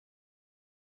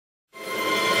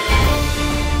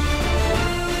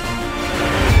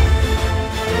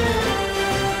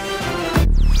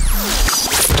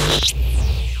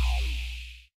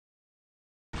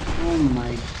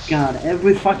God,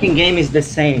 every fucking game is the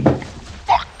same.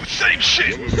 Fuck the same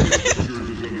shit.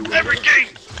 Every game.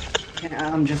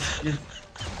 Yeah, I'm just.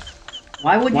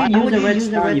 Why would you use a red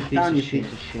star, you piece of shit?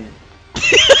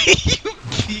 You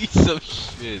piece of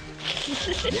shit.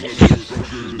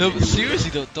 No, but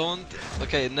seriously though, don't.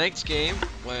 Okay, next game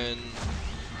when.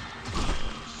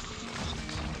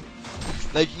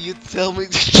 Like you tell me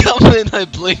to come in, I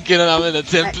blink and I'm in a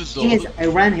tempest zone. The thing is, I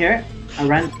ran here. I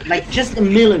ran like just a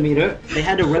millimeter. They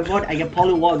had a reward. I get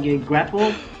polywog, get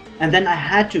grapple, and then I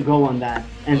had to go on that.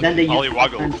 And then they used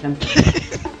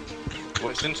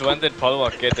Well, since when did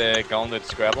Polywog get Gauntlet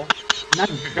Scrabble? Not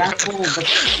grapple, but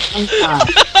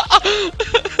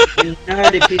you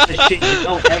nerdy piece of shit. You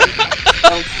know everything.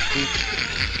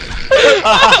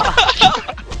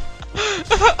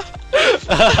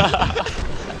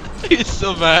 He's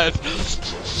so mad.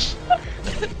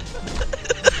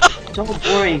 So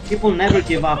boring. People never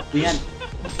give up. We had.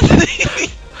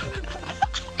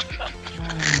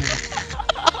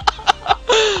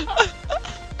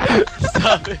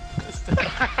 Stop it.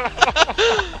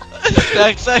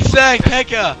 Stack,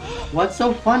 Heka! What's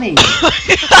so funny?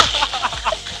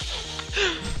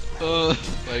 Oh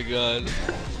my god.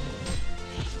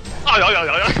 Ay, ay, ay,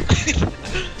 ay, ay.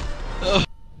 Oh.